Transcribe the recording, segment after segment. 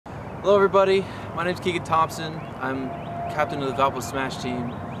Hello everybody, my name is Keegan Thompson. I'm captain of the Valpo Smash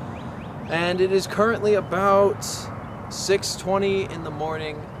team. And it is currently about 6:20 in the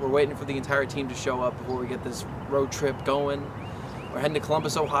morning. We're waiting for the entire team to show up before we get this road trip going. We're heading to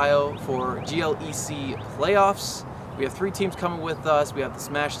Columbus, Ohio for GLEC Playoffs. We have 3 teams coming with us. We have the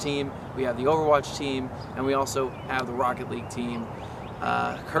Smash team, we have the Overwatch team, and we also have the Rocket League team.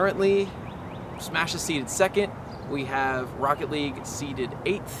 Currently, Smash is seeded 2nd, we have Rocket League seeded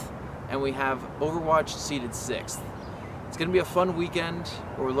 8th, and we have Overwatch seeded 6th. It's going to be a fun weekend.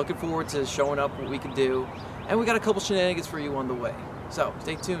 We're looking forward to showing up what we can do, and we got a couple shenanigans for you on the way. So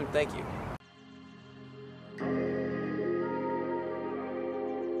stay tuned. Thank you.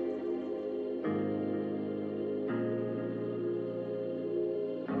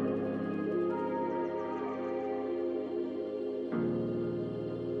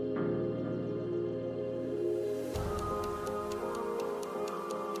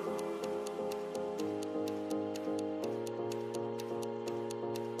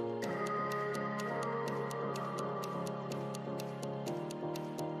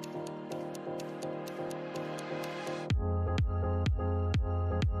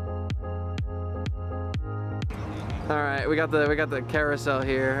 All right, we got the carousel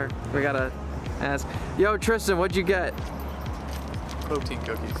here. We gotta ask. Yo, Tristan, what'd you get? Protein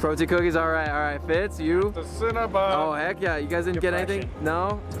cookies. Protein cookies. All right. Fitz, you? The Cinnabon. Oh heck yeah! You guys didn't get anything?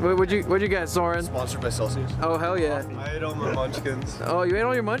 No. What'd you get, Soren? Sponsored by Celsius. Oh hell yeah! I ate all my munchkins. Oh, you ate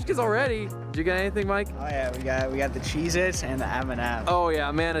all your munchkins already? Did you get anything, Mike? Oh yeah, we got the Cheez-Its and the M&M. Oh yeah,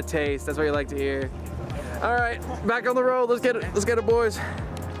 man of taste. That's what you like to hear. All right, back on the road. Let's get it, boys.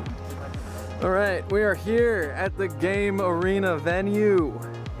 All right, we are here at the game arena venue.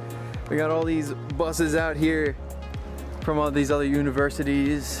 We got all these buses out here from all these other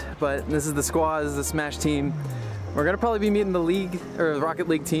universities, but this is the squad, this is the Smash team. We're gonna probably be meeting the league, or the Rocket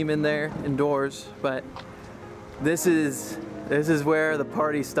League team in there, indoors, but this is where the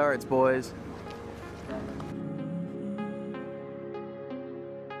party starts, boys.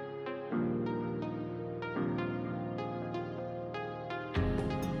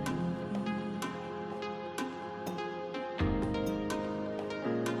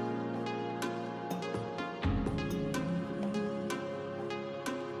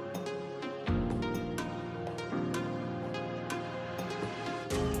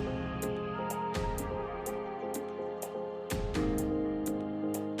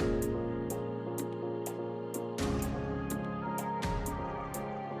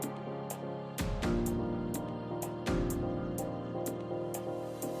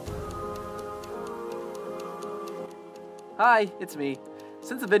 Hi, it's me.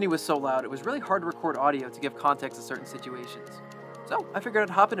 Since the venue was so loud, it was really hard to record audio to give context to certain situations. So I figured I'd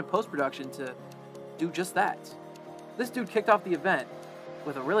hop into post-production to do just that. This dude kicked off the event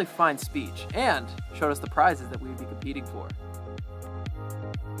with a really fine speech and showed us the prizes that we would be competing for.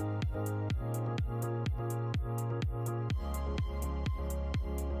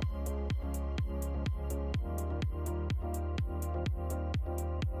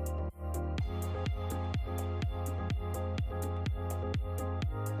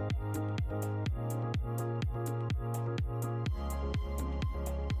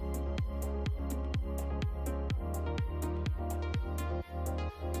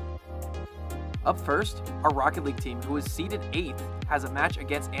 Up first, our Rocket League team, who is seeded 8th, has a match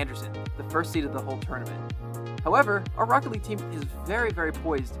against Anderson, the first seed of the whole tournament. However, our Rocket League team is very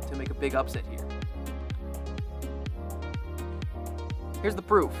poised to make a big upset here. Here's the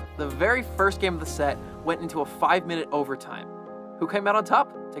proof. The very first game of the set went into a 5-minute overtime. Who came out on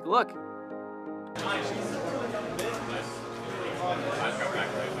top? Take a look.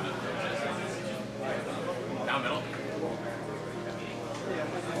 Down middle.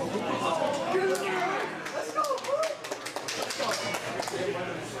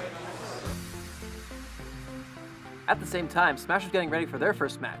 At the same time, Smash was getting ready for their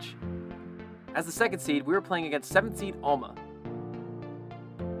first match. As the 2nd seed, we were playing against 7th seed Alma.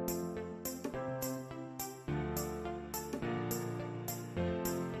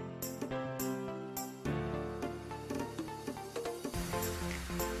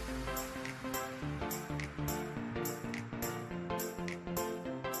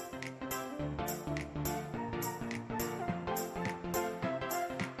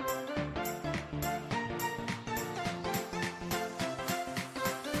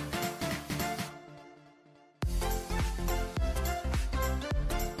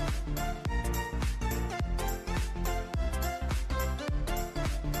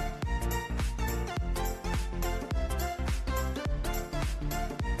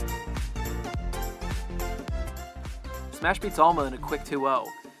 Smash beats Alma in a quick 2-0.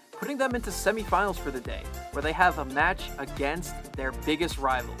 putting them into semifinals for the day, where they have a match against their biggest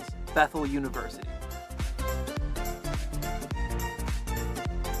rivals, Bethel University.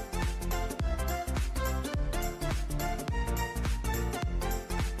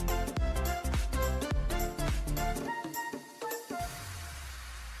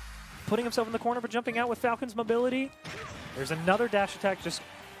 Putting himself in the corner but jumping out with Falcon's mobility. There's another dash attack, just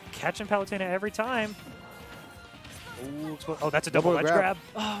catching Palutena every time. Ooh, oh, that's a double ledge grab.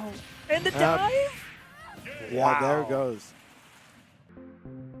 Oh, and the dive? Yeah, wow. There it goes.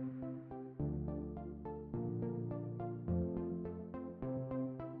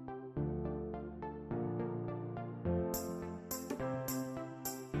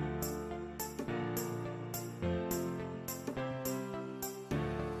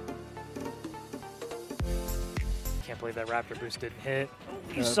 Can't believe that Raptor boost didn't hit.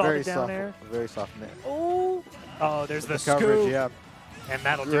 You saw it down there. Very soft net. Oh, there's the coverage, scoop. yeah. And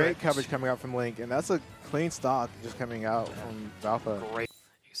that'll do it. Great coverage coming out from Link, and that's a clean stock just coming out from Valpa. Great.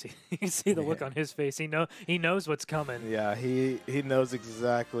 You see the look on his face. He knows what's coming. Yeah, he knows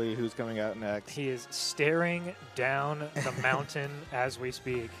exactly who's coming out next. He is staring down the mountain as we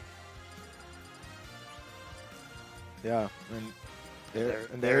speak. Yeah,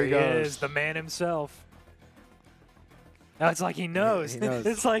 and there he goes. Is, the man himself. Now it's like he knows. He knows.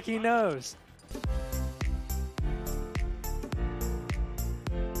 It's like he knows.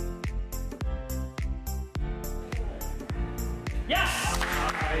 Yes!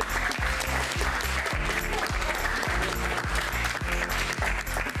 All right.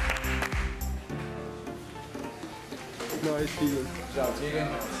 Nice, Keegan. Good job, Keegan.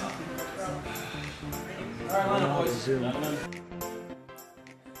 All right, line up, boys.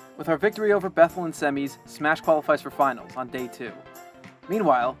 With our victory over Bethel in semis, Smash qualifies for finals on day 2.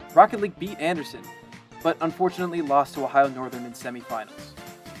 Meanwhile, Rocket League beat Anderson, but unfortunately lost to Ohio Northern in semifinals.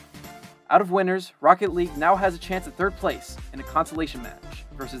 Out of winners, Rocket League now has a chance at 3rd place in a consolation match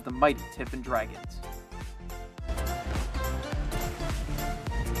versus the mighty Tiffin Dragons.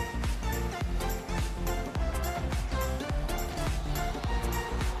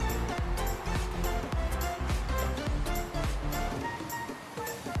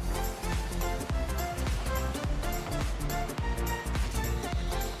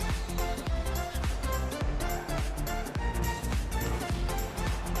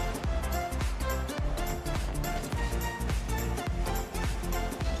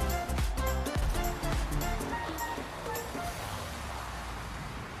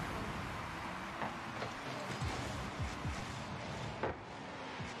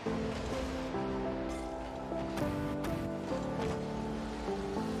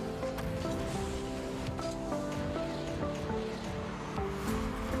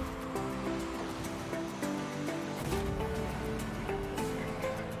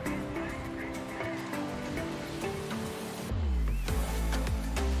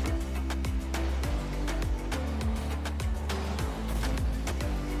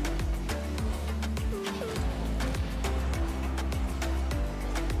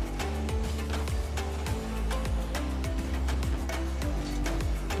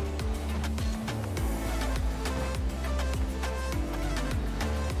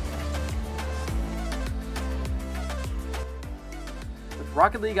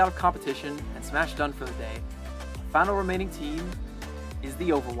 Rocket League out of competition and Smash done for the day, the final remaining team is the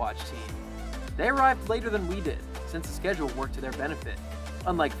Overwatch team. They arrived later than we did, since the schedule worked to their benefit,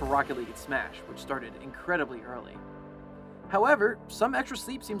 unlike for Rocket League and Smash, which started incredibly early. However, some extra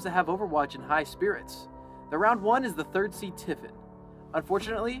sleep seems to have Overwatch in high spirits. The round 1 is the 3rd seed Tiffin.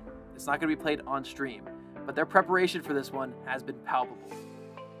 Unfortunately, it's not going to be played on stream, but their preparation for this one has been palpable.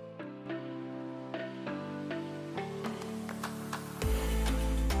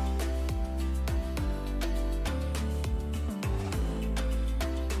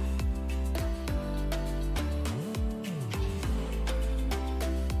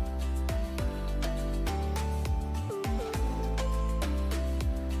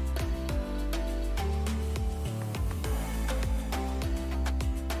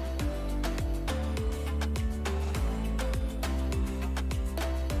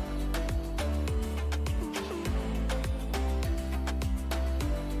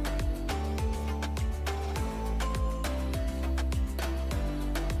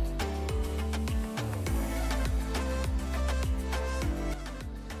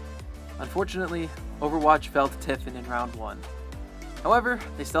 Unfortunately, Overwatch fell to Tiffin in round 1. However,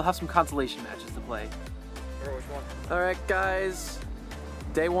 they still have some consolation matches to play. Alright guys,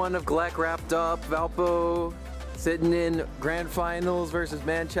 day 1 of GLEC wrapped up. Valpo sitting in grand finals versus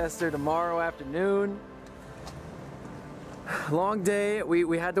Manchester tomorrow afternoon. Long day.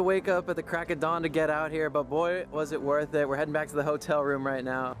 We had to wake up at the crack of dawn to get out here, but boy, was it worth it. We're heading back to the hotel room right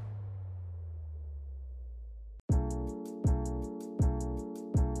now.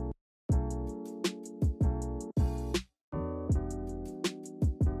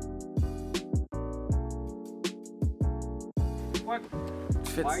 What?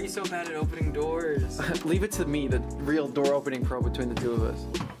 Why are you so bad at opening doors? Leave it to me, the real door opening pro between the two of us.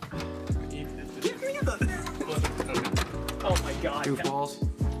 Oh my god. Goofballs.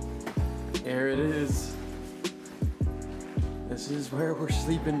 There it is. This is where we're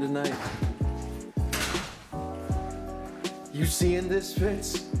sleeping tonight. You seeing this,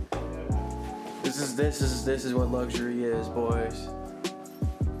 Fitz? This is what luxury is, boys.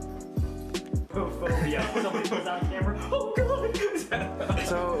 Somebody puts out camera. Oh god.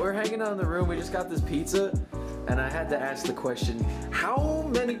 So we're hanging out in the room. We just got this pizza, and I had to ask the question: how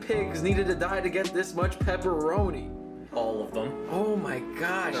many pigs needed to die to get this much pepperoni? All of them. Oh my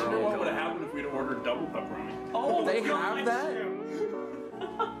gosh! I wonder what would have happened if we'd ordered double pepperoni. Oh, They have that?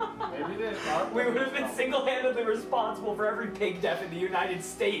 Maybe they We would have been single-handedly responsible for every pig death in the United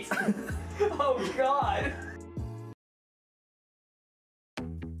States. Oh god.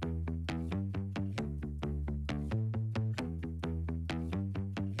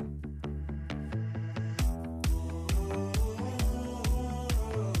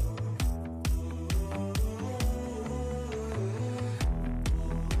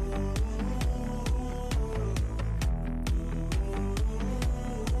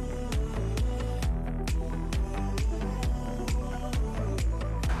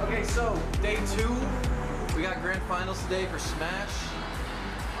 Okay, so day 2, we got grand finals today for Smash.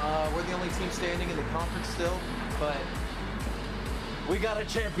 We're the only team standing in the conference still, but we got a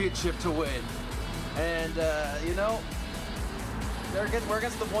championship to win. And you know, we're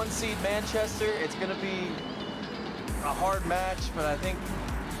against the 1 seed Manchester. It's gonna be a hard match, but I think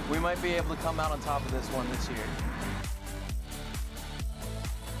we might be able to come out on top of this one this year.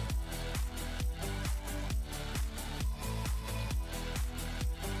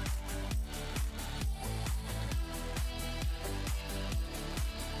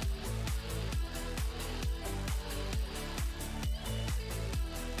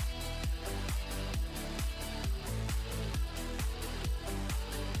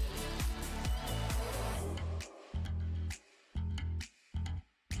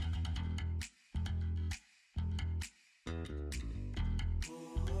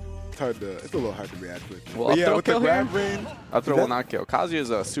 It's a little hard to react with. Well, But I'll yeah, throw with the kill grab here. rain. I'll throw that- will not kill.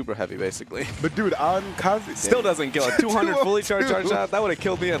 Kazuya is super heavy, basically. But dude, on Kazi Still doesn't kill. A 200 fully charged shot, that would have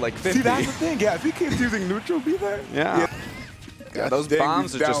killed me at like 50. See, that's the thing. Yeah, if he keeps using neutral, be there. Yeah. Yeah, those Dang,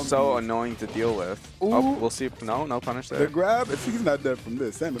 bombs are he's just down so B. annoying to deal with. Ooh. Oh, we'll see. No punish The there. grab, if he's not dead from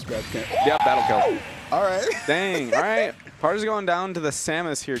this, Samus grab can't. Yep, that'll kill. All right. Dang. All right. Party's going down to the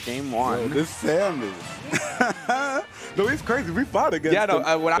Samus here, game 1. Yo, this Samus. No, he's crazy. We fought against Yeah, no,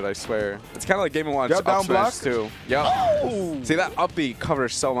 him. I swear. It's kind of like Game & Watch Yup, up down smash block. too. Yep. Oh. See, that up B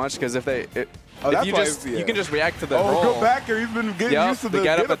covers so much because if they, if that's you why just, it's- yeah. you can just react to the Oh, roll. go back here. He's been getting Yup, used to the the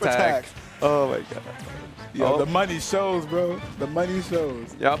get-up get-up attack. attack. Oh my god. Yo, Oh. the money shows, bro. The money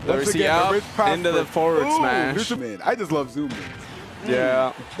shows. Yep, there we Once see again, the up rich into the prosper. forward Ooh, smash. zoom in. I just love zoom in.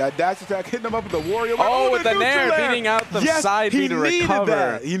 Yeah. That dash attack hitting him up with the warrior. Oh, with the neutral nair, air. beating out the Yes, side he B to needed recover.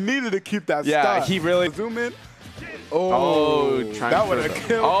 That. He needed to keep that Yeah, stop. he really. Zoom in. Oh, trying that for would have the-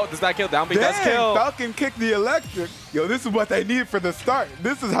 killed. Oh, does that kill? Down B does Dang, kill. Falcon kicked the electric. Yo, this is what they need for the start.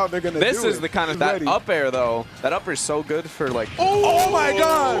 This is how they're going to do it. This is the kind of, He's that ready. up air though. That up air is so good for like. Oh my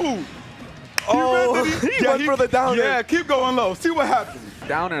God. Oh, he went for the downer. Yeah, keep going low. See what happens.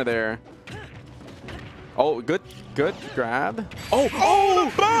 Downer there. Oh, good grab. Oh,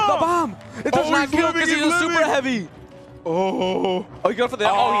 the bomb! The bomb! It does Oh, not he's kill living, because he's he's a super living. heavy. Oh, you go for the.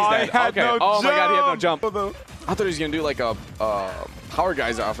 Oh, he's he dead. had Okay. no Oh my god, he had no jump. jump. I thought he was gonna do like a power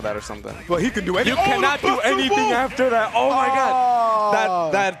geyser off of that or something. Well, he can do You anything. cannot do anything after that. Oh my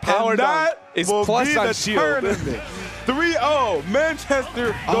god. That power and dunk that is will plus be on the shield. tournament. 3-0. Manchester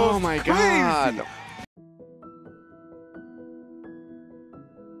goes Oh my crazy. god.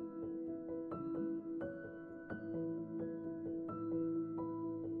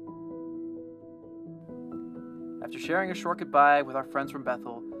 After sharing a short goodbye with our friends from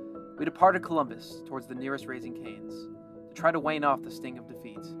Bethel, we departed Columbus towards the nearest Raising Cane's to try to wane off the sting of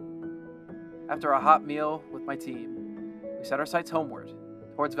defeat. After a hot meal with my team, we set our sights homeward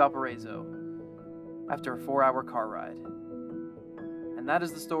towards Valparaiso after a 4-hour car ride. And that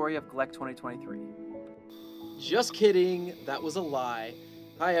is the story of GLEC 2023. Just kidding. That was a lie.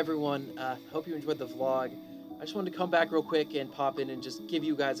 Hi, everyone. Hope you enjoyed the vlog. I just wanted to come back real quick and pop in and just give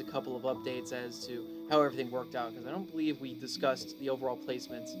you guys a couple of updates as to how everything worked out, because I don't believe we discussed the overall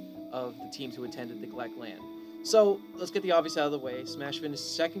placements of the teams who attended the GLEC LAN. So let's get the obvious out of the way. Smash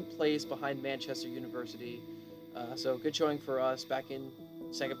finished second place behind Manchester University. So good showing for us, back in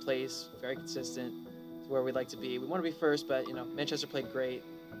second place, very consistent. It's where we'd like to be. We want to be first, but Manchester played great,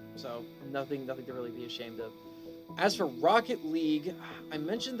 so nothing to really be ashamed of. As for Rocket League, I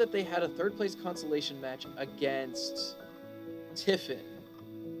mentioned that they had a third place consolation match against Tiffin,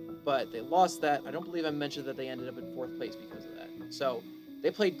 but they lost that. I don't believe I mentioned that they ended up in fourth place because of that. So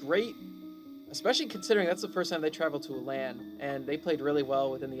they played great, especially considering that's the first time they traveled to a LAN, and they played really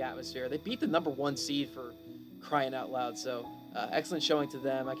well within the atmosphere. They beat the #1 seed, for crying out loud, so excellent showing to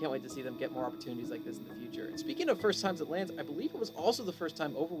them. I can't wait to see them get more opportunities like this in the future. And speaking of first times at LANs, I believe it was also the first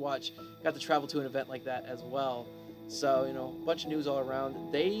time Overwatch got to travel to an event like that as well. So, a bunch of news all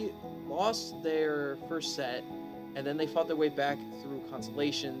around. They lost their first set, and then they fought their way back through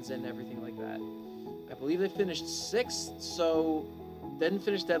consolations and everything like that. I believe they finished 6th, so didn't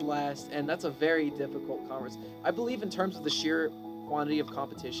finish dead last, and that's a very difficult conference. I believe in terms of the sheer quantity of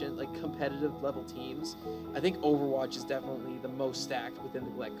competition, like competitive level teams, I think Overwatch is definitely the most stacked within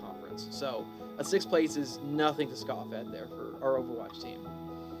the GLEC conference. So a 6th place is nothing to scoff at there for our Overwatch team.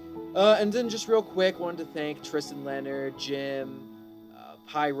 And then just real quick, wanted to thank Tristan Leonard, Jim,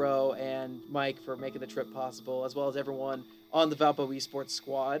 Pyro, and Mike for making the trip possible, as well as everyone on the Valpo Esports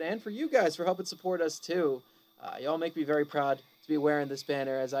squad, and for you guys for helping support us too. Y'all make me very proud to be wearing this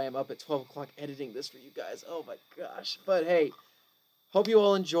banner as I am up at 12 o'clock editing this for you guys. Oh my gosh. But hey, hope you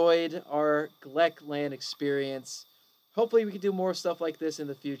all enjoyed our GLEC LAN experience. Hopefully we can do more stuff like this in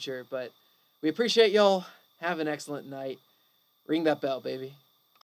the future, but we appreciate y'all. Have an excellent night. Ring that bell, baby.